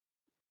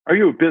Are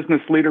you a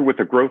business leader with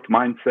a growth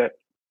mindset?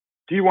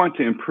 Do you want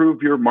to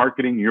improve your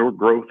marketing, your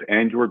growth,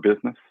 and your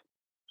business?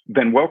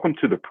 Then welcome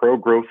to the Pro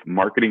Growth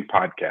Marketing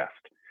Podcast.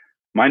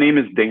 My name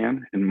is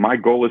Dan, and my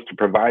goal is to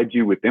provide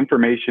you with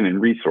information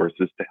and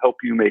resources to help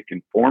you make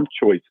informed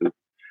choices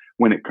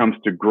when it comes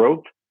to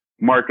growth,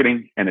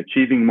 marketing, and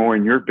achieving more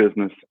in your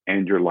business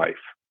and your life.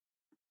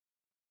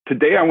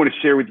 Today, I want to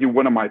share with you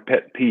one of my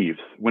pet peeves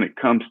when it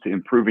comes to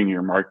improving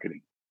your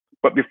marketing.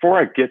 But before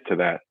I get to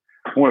that,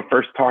 I want to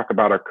first talk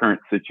about our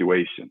current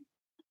situation.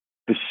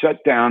 The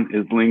shutdown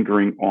is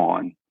lingering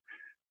on.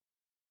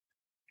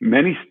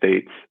 Many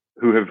states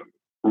who have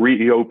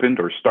reopened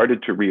or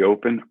started to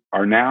reopen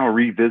are now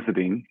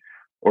revisiting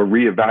or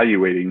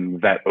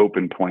reevaluating that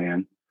open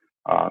plan,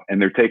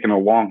 and they're taking a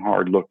long,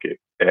 hard look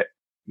at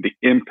the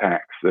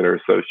impacts that are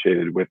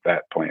associated with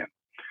that plan.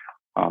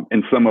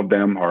 And some of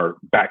them are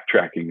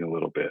backtracking a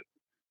little bit.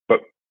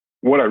 But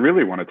what I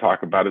really want to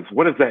talk about is,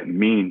 what does that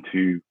mean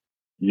to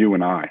you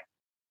and I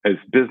as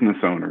business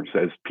owners,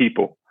 as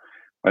people?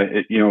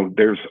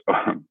 There's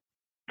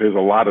a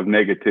lot of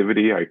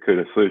negativity I could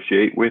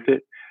associate with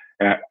it.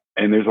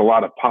 And there's a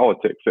lot of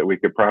politics that we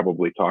could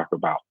probably talk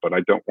about, but I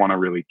don't want to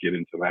really get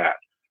into that.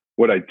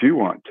 What I do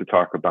want to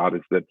talk about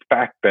is the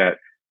fact that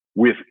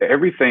with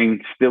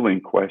everything still in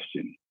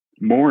question,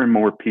 more and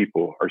more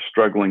people are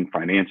struggling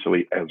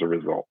financially as a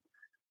result.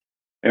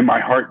 And my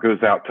heart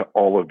goes out to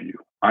all of you.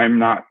 I'm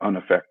not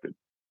unaffected.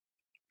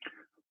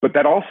 But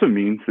that also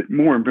means that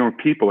more and more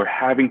people are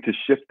having to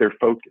shift their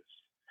focus.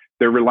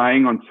 They're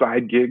relying on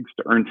side gigs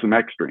to earn some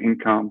extra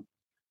income.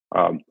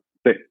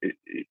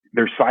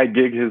 Their side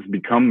gig has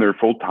become their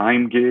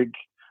full-time gig.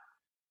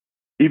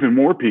 Even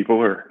more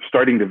people are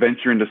starting to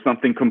venture into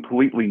something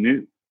completely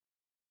new.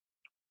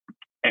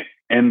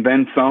 And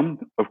then some,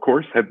 of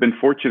course, have been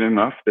fortunate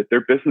enough that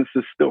their business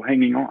is still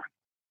hanging on.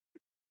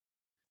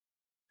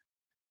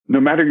 No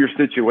matter your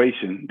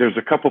situation, there's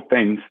a couple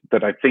things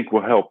that I think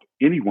will help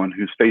anyone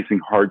who's facing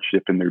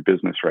hardship in their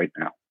business right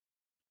now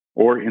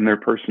or in their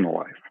personal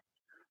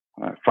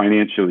life,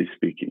 financially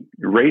speaking.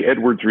 Ray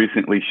Edwards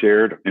recently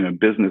shared in a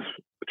business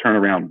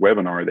turnaround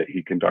webinar that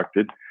he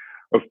conducted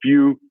a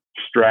few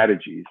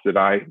strategies that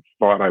I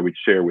thought I would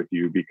share with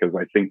you because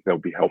I think they'll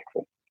be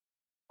helpful.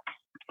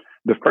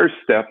 The first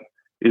step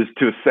is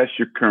to assess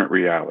your current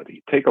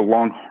reality. Take a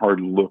long, hard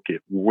look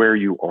at where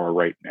you are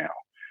right now.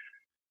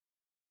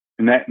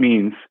 And that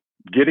means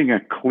getting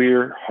a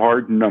clear,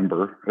 hard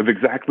number of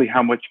exactly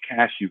how much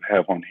cash you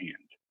have on hand.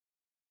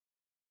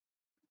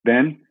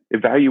 Then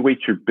evaluate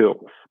your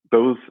bills,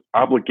 those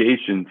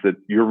obligations that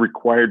you're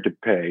required to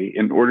pay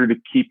in order to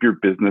keep your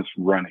business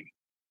running.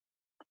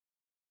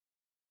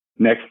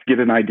 Next, get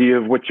an idea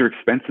of what your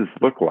expenses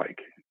look like,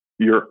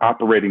 your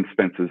operating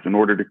expenses in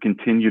order to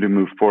continue to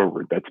move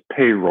forward. That's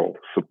payroll,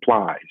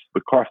 supplies,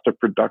 the cost of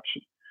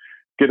production.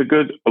 Get a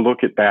good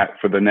look at that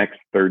for the next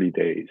 30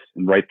 days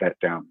and write that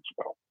down as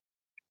well.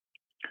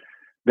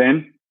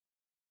 Then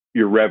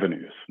your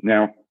revenues.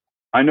 Now,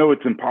 I know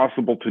it's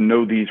impossible to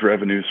know these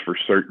revenues for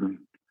certain,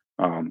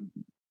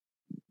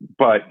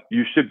 but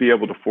you should be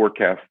able to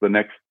forecast the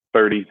next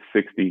 30,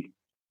 60,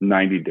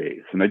 90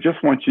 days. And I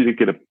just want you to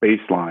get a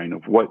baseline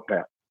of what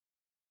that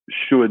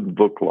should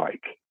look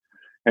like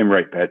and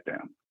write that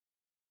down.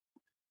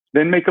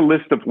 Then make a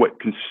list of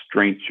what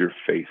constraints you're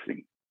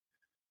facing.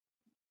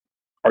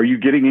 Are you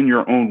getting in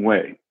your own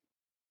way?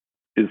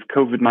 Is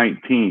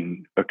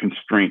COVID-19 a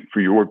constraint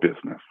for your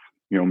business?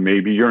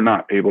 Maybe you're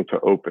not able to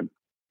open.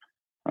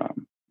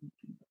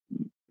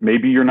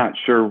 Maybe you're not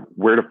sure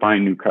where to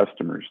find new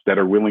customers that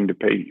are willing to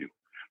pay you.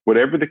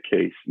 Whatever the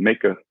case,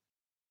 make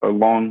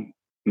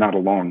not a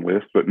long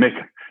list, but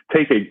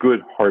take a good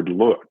hard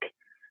look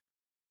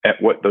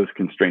at what those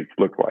constraints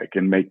look like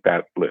and make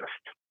that list.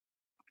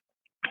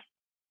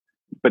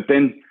 But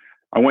then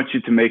I want you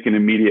to make an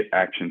immediate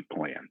action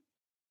plan.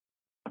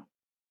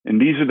 And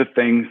these are the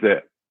things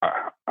that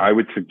I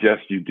would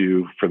suggest you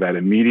do for that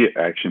immediate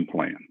action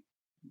plan.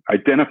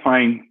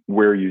 Identifying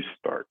where you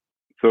start.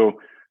 So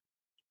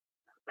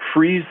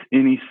freeze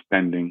any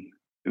spending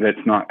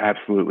that's not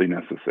absolutely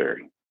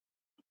necessary.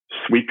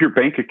 Sweep your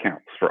bank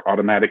accounts for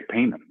automatic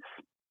payments.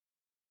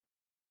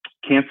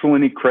 Cancel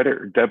any credit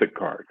or debit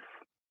cards.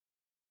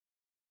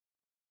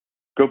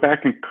 Go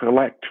back and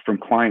collect from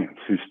clients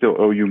who still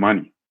owe you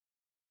money.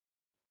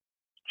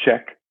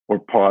 Check or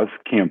pause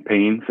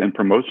campaigns and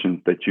promotions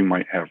that you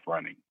might have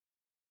running.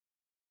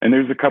 And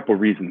there's a couple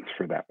reasons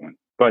for that one.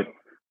 But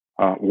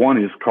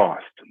one is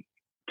cost.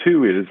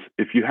 Two is,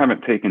 if you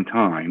haven't taken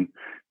time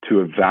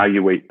to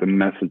evaluate the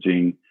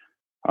messaging,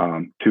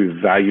 to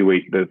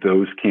evaluate that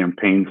those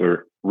campaigns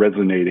are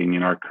resonating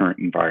in our current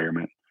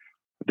environment,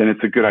 then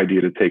it's a good idea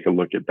to take a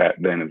look at that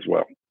then as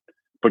well.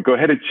 But go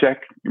ahead and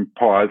check and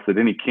pause that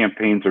any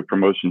campaigns or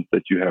promotions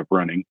that you have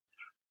running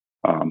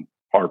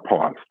are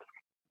paused.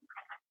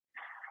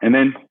 And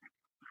then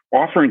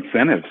offer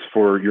incentives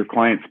for your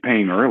clients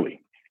paying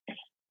early.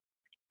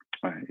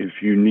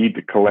 If you need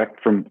to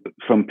collect from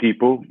some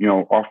people,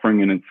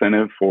 offering an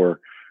incentive for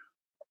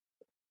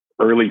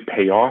early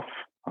payoff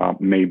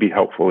may be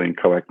helpful in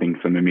collecting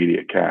some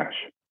immediate cash.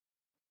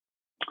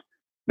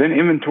 Then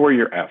inventory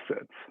your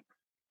assets.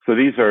 So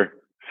these are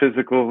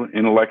physical,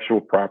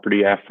 intellectual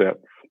property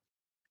assets,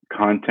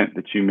 content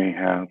that you may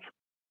have,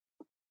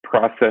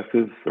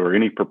 processes or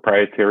any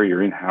proprietary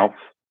or in-house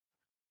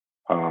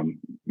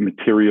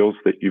materials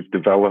that you've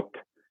developed,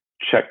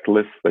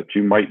 checklists that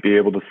you might be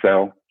able to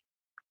sell,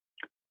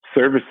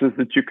 services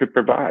that you could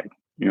provide.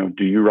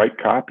 Do you write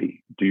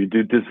copy? Do you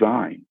do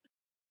design?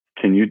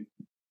 Can you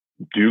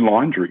do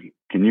laundry?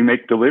 Can you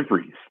make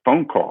deliveries,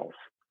 phone calls,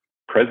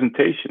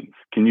 presentations?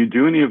 Can you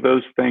do any of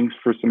those things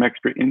for some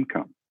extra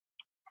income?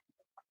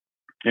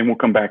 And we'll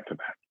come back to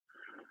that.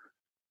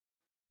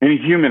 Any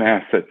human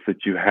assets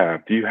that you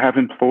have? Do you have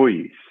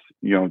employees?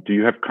 Do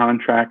you have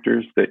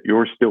contractors that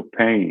you're still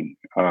paying?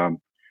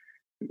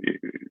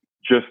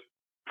 Just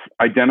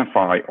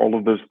identify all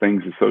of those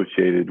things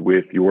associated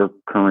with your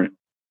current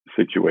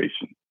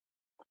situation.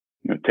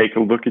 Take a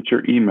look at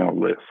your email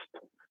list.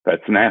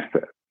 That's an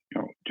asset.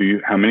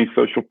 How many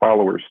social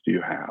followers do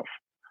you have?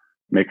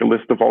 Make a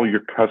list of all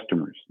your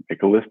customers.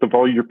 Make a list of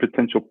all your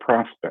potential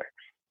prospects.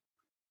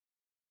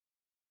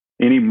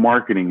 Any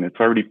marketing that's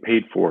already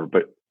paid for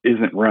but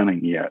isn't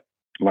running yet,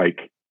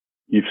 like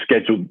you've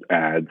scheduled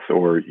ads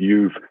or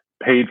you've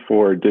paid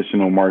for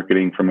additional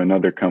marketing from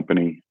another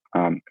company,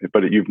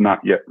 but you've not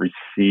yet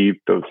received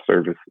those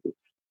services.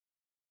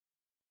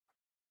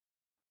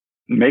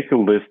 Make a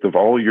list of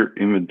all your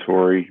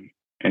inventory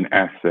and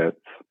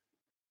assets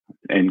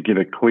and get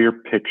a clear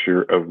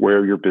picture of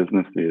where your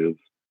business is,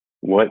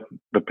 what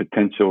the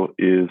potential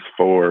is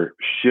for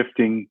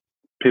shifting,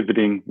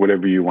 pivoting,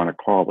 whatever you want to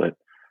call it,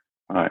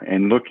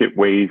 and look at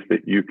ways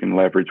that you can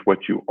leverage what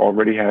you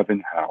already have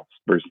in-house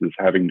versus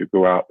having to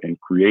go out and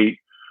create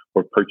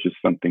or purchase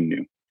something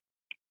new.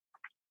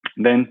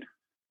 Then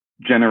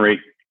generate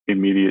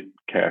immediate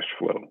cash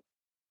flow.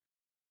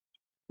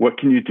 What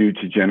can you do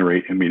to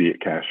generate immediate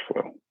cash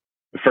flow?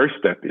 The first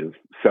step is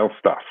sell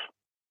stuff.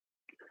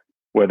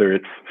 Whether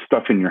it's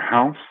stuff in your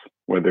house,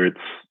 whether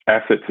it's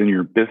assets in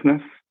your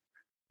business,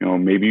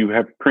 maybe you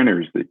have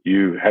printers that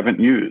you haven't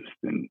used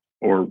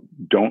or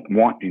don't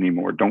want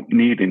anymore, don't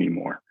need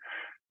anymore.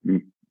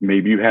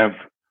 Maybe you have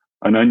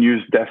an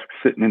unused desk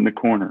sitting in the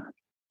corner.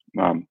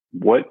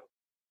 What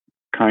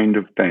kind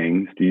of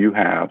things do you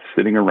have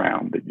sitting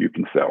around that you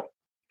can sell?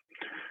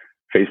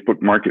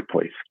 Facebook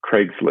Marketplace,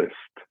 Craigslist,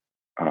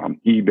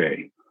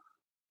 eBay.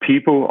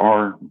 People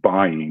are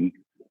buying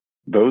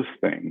those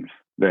things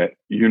that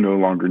you no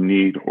longer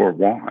need or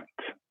want.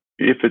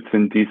 If it's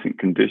in decent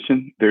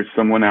condition, there's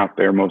someone out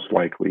there most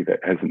likely that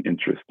has an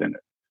interest in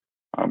it.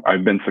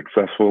 I've been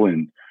successful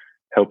in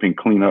helping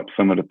clean up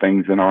some of the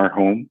things in our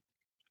home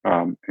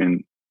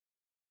and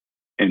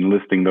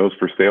listing those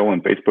for sale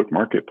on Facebook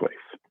Marketplace.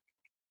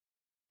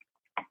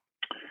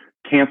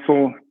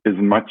 Cancel as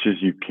much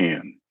as you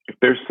can. If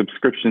there's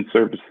subscription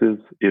services,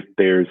 if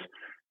there's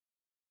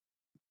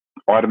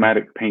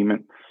automatic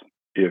payments,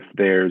 if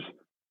there's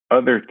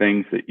other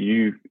things that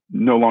you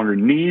no longer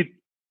need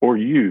or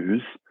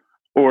use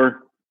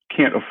or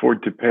can't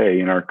afford to pay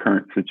in our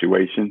current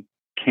situation,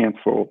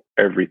 cancel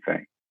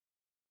everything.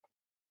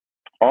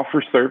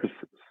 Offer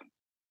services.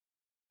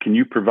 Can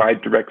you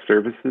provide direct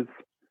services?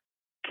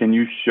 Can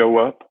you show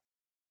up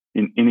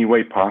in any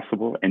way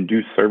possible and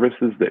do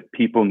services that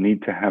people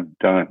need to have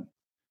done?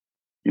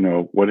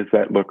 What does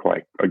that look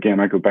like? Again,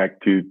 I go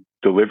back to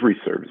delivery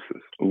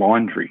services,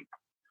 laundry.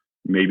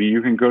 Maybe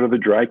you can go to the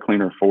dry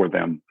cleaner for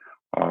them.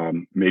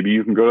 Maybe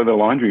you can go to the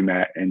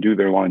laundromat and do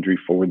their laundry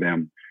for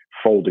them,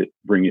 fold it,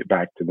 bring it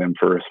back to them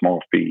for a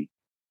small fee.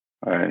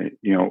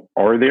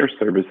 Are there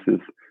services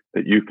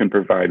that you can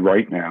provide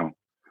right now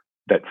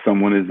that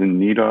someone is in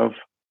need of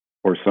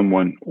or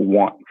someone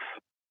wants?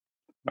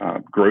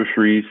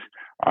 Groceries.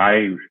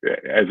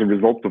 As a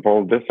result of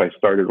all of this, I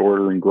started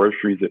ordering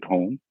groceries at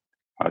home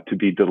to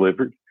be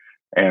delivered.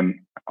 And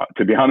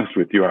to be honest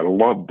with you, I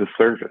love the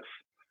service.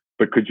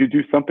 But could you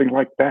do something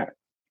like that?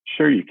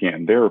 Sure, you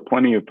can. There are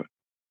plenty of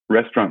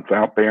restaurants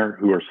out there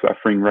who are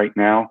suffering right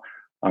now.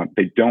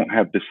 They don't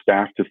have the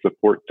staff to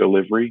support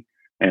delivery,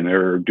 and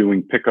they're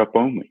doing pickup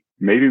only.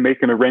 Maybe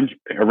make an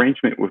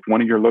arrangement with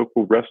one of your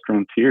local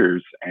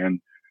restaurateurs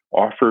and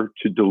offer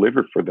to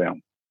deliver for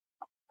them.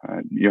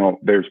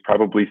 There's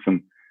probably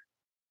some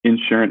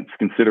insurance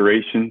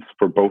considerations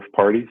for both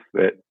parties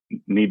that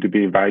need to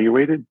be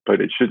evaluated,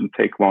 but it shouldn't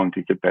take long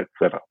to get that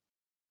set up.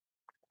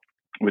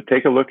 But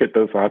take a look at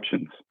those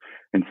options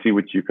and see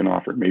what you can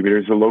offer. Maybe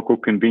there's a local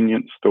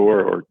convenience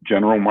store or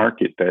general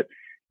market that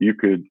you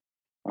could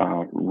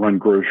run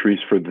groceries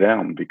for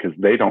them because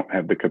they don't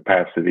have the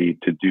capacity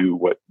to do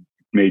what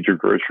major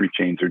grocery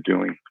chains are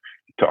doing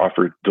to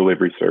offer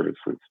delivery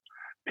services.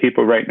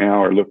 People right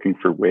now are looking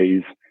for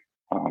ways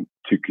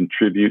to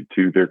contribute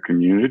to their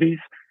communities,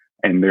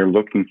 and they're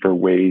looking for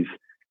ways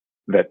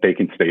that they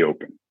can stay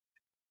open.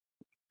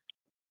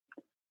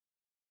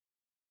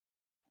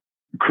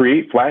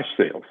 Create flash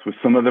sales with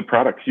some of the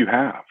products you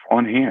have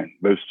on hand.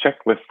 Those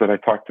checklists that I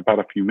talked about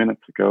a few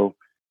minutes ago,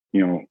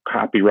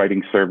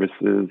 copywriting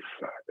services,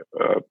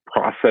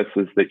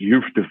 processes that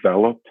you've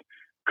developed,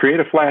 create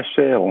a flash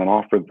sale and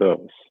offer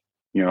those.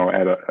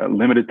 at a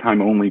limited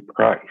time only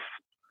price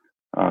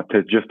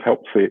to just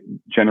help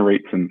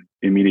generate some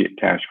immediate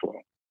cash flow.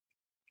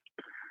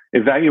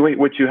 Evaluate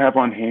what you have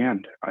on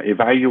hand.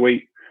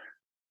 Evaluate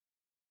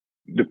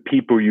the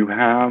people you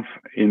have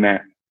in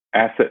that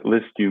asset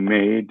list you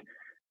made.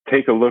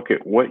 Take a look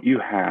at what you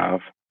have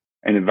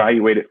and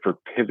evaluate it for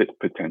pivot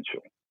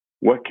potential.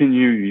 What can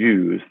you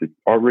use that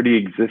already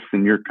exists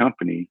in your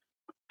company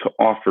to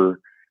offer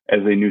as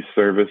a new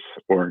service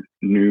or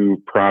new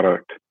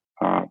product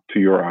to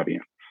your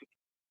audience?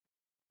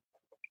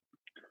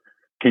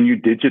 Can you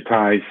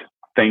digitize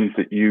things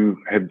that you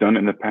have done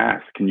in the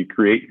past? Can you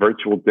create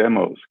virtual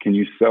demos? Can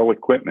you sell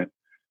equipment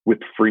with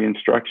free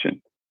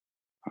instruction?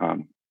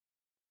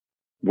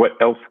 What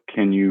else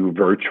can you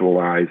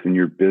virtualize in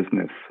your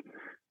business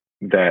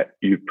that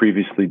you've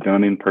previously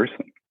done in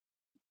person?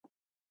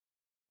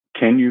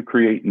 Can you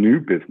create new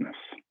business?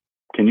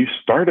 Can you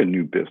start a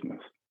new business?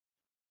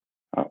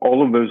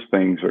 All of those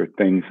things are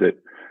things that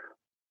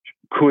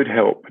could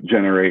help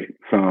generate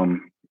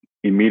some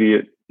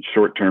immediate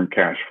short-term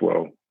cash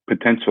flow,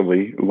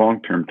 potentially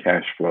long-term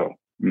cash flow.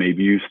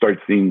 Maybe you start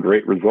seeing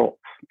great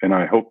results, and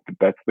I hope that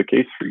that's the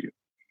case for you.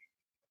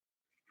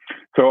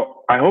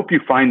 So I hope you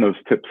find those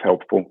tips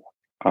helpful.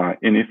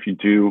 And if you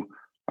do,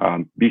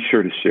 be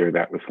sure to share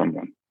that with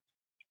someone.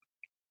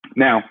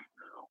 Now,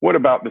 what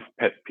about this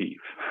pet peeve?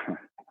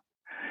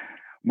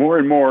 More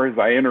and more as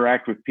I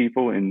interact with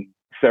people in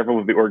several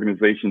of the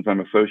organizations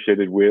I'm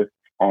associated with,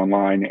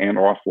 online and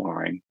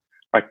offline,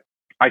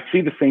 I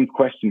see the same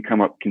question come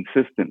up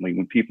consistently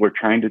when people are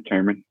trying to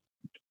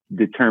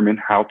determine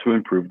how to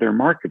improve their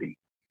marketing.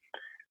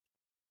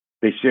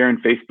 They share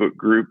in Facebook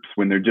groups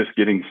when they're just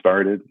getting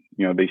started.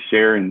 They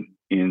share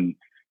in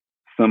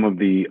some of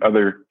the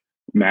other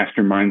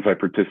masterminds I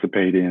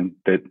participate in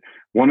that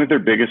one of their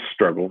biggest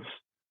struggles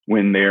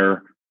when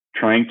they're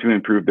trying to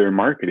improve their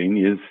marketing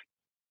is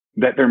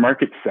that their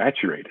market's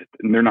saturated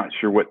and they're not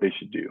sure what they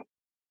should do.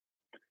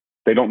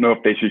 They don't know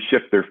if they should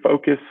shift their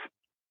focus.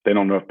 They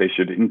don't know if they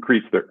should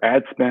increase their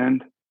ad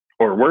spend,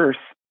 or worse,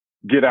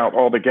 get out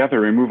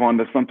altogether and move on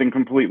to something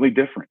completely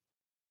different.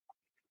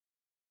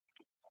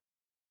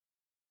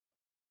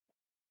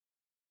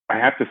 I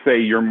have to say,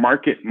 your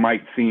market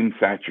might seem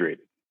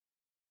saturated,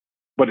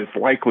 but it's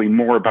likely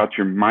more about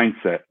your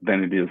mindset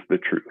than it is the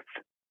truth.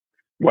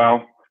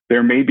 While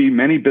there may be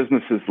many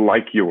businesses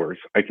like yours,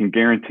 I can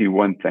guarantee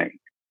one thing: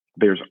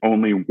 there's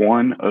only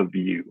one of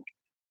you.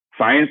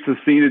 Science has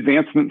seen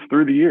advancements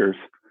through the years,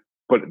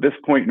 but at this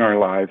point in our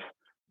lives,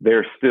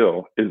 there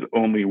still is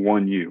only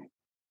one you.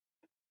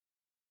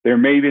 There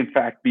may, in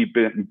fact, be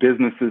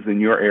businesses in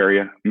your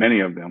area, many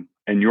of them,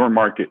 in your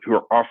market who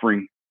are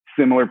offering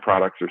similar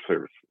products or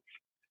services,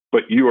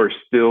 but you are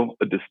still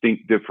a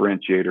distinct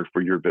differentiator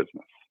for your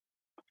business.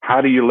 How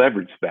do you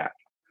leverage that?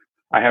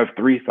 I have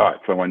 3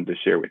 thoughts I wanted to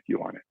share with you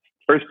on it.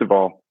 First of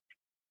all,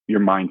 your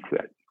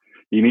mindset.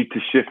 You need to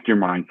shift your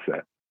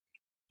mindset.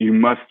 You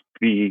must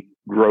be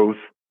growth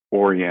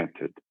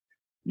oriented.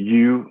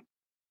 You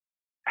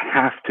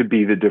have to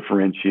be the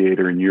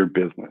differentiator in your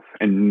business.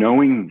 And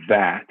knowing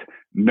that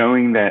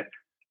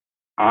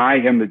I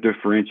am the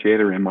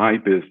differentiator in my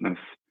business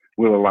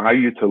will allow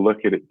you to look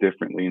at it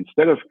differently.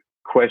 Instead of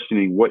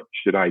questioning what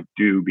should I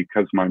do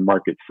because my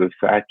market's so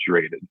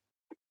saturated,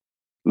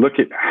 look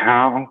at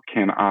how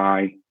can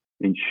I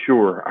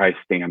ensure I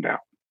stand out.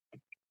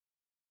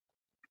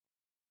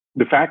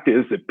 The fact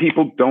is that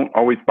people don't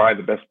always buy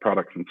the best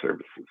products and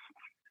services.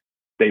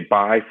 They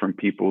buy from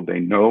people they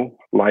know,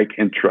 like,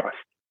 and trust.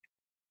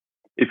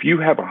 If you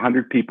have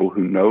 100 people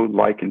who know,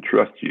 like, and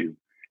trust you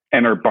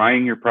and are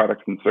buying your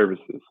products and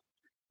services,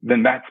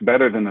 then that's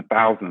better than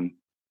 1,000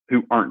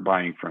 who aren't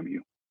buying from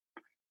you.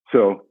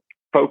 So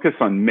focus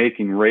on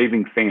making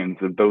raving fans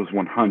of those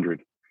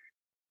 100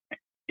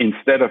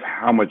 instead of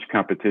how much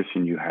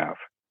competition you have.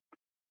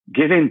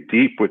 Get in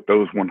deep with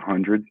those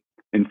 100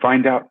 and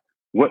find out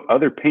what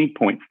other pain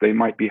points they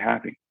might be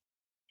having.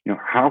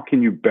 How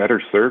can you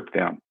better serve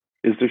them?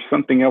 Is there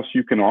something else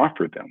you can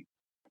offer them?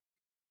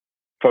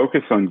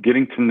 Focus on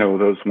getting to know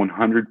those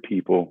 100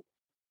 people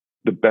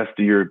the best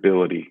of your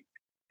ability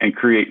and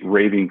create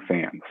raving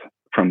fans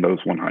from those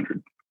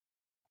 100.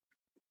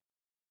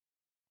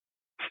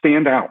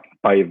 Stand out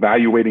by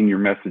evaluating your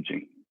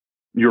messaging,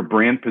 your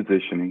brand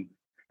positioning,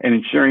 and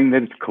ensuring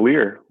that it's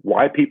clear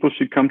why people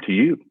should come to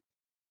you.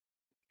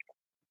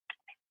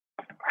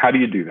 How do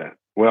you do that?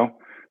 Well,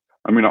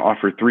 I'm going to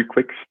offer 3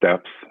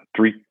 tips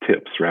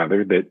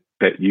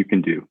that you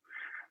can do.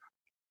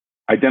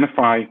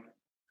 Identify,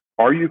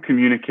 are you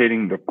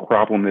communicating the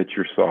problem that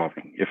you're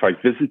solving? If I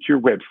visit your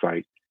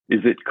website,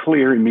 is it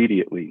clear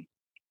immediately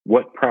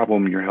what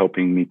problem you're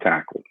helping me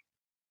tackle?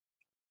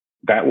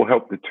 That will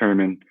help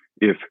determine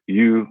if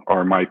you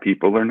are my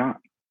people or not.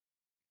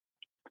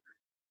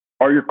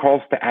 Are your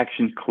calls to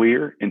action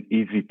clear and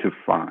easy to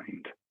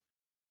find?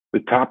 The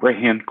top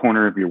right-hand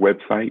corner of your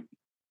website,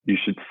 you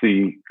should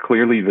see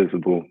clearly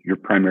visible your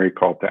primary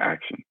call to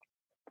action,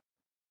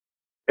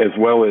 as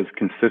well as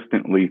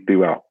consistently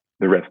throughout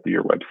the rest of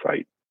your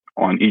website,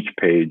 on each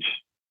page,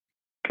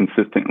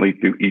 consistently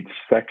through each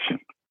section.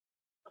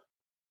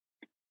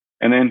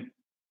 And then,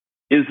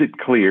 is it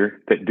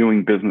clear that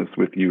doing business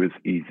with you is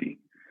easy?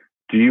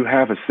 Do you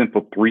have a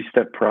simple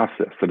 3-step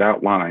process that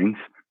outlines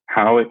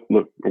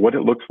what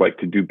it looks like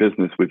to do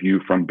business with you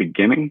from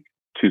beginning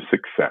to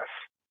success?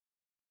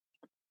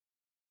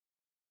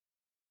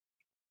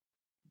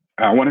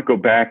 I want to go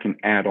back and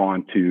add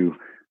on to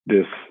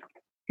this,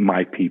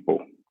 my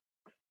people,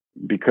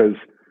 because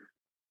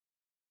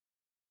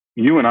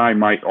you and I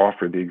might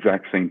offer the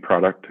exact same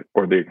product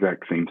or the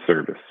exact same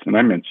service. And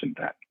I mentioned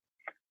that.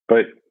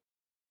 But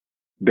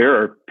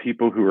there are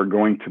people who are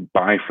going to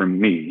buy from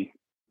me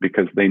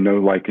because they know,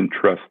 like, and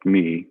trust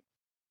me.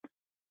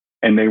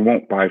 And they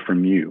won't buy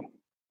from you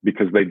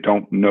because they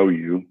don't know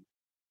you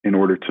in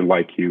order to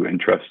like you and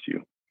trust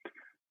you.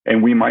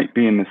 And we might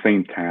be in the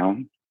same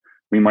town.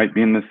 We might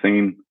be in the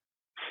same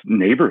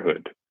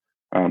neighborhood.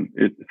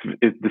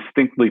 It's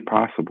distinctly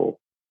possible.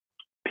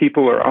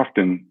 People are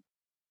often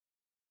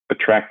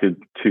attracted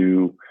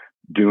to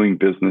doing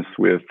business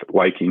with,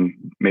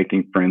 liking,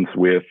 making friends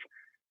with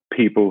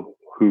people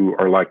who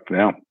are like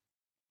them.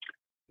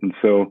 And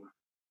so,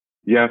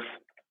 yes,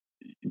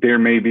 there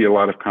may be a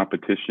lot of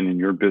competition in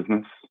your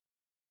business,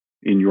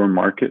 in your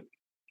market,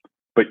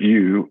 but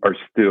you are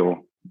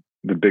still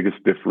the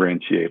biggest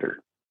differentiator.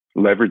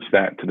 Leverage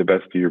that to the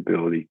best of your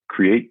ability.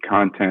 Create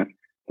content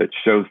that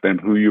shows them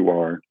who you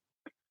are,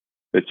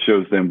 that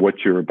shows them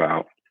what you're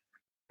about,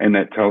 and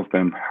that tells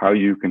them how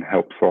you can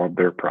help solve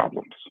their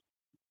problems.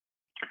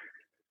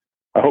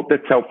 I hope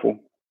that's helpful,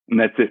 and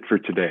that's it for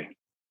today.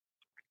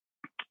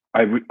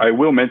 I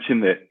will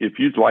mention that if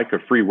you'd like a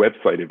free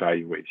website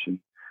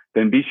evaluation,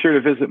 then be sure to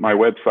visit my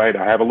website.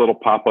 I have a little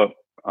pop-up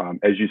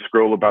as you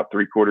scroll about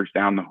 3/4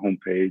 down the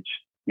homepage.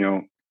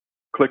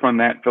 Click on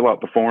that, fill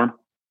out the form,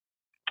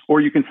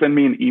 or you can send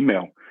me an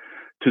email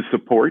to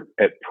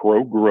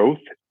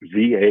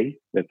support@progrowthva,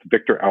 that's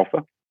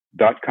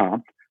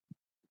victoralpha.com,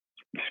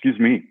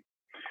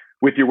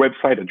 with your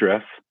website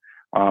address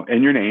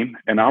and your name,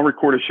 and I'll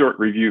record a short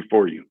review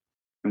for you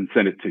and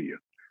send it to you.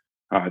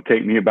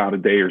 Take me about a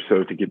day or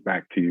so to get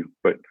back to you,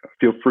 but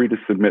feel free to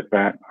submit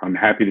that. I'm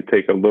happy to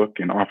take a look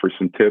and offer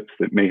some tips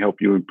that may help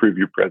you improve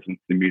your presence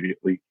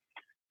immediately.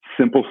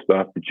 Simple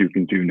stuff that you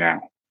can do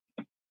now.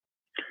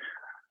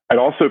 I'd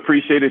also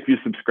appreciate it if you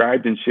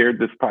subscribed and shared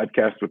this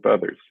podcast with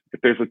others.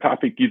 If there's a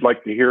topic you'd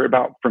like to hear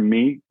about from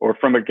me or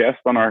from a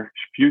guest on our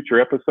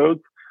future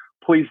episodes,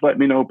 please let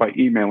me know by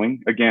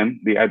emailing. Again,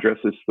 the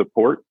address is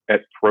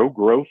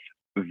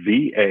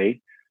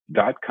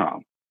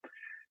support@progrowthva.com.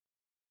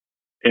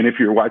 And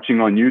if you're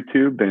watching on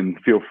YouTube, then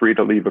feel free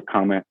to leave a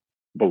comment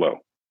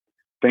below.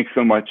 Thanks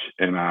so much,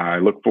 and I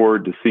look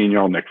forward to seeing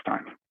y'all next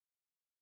time.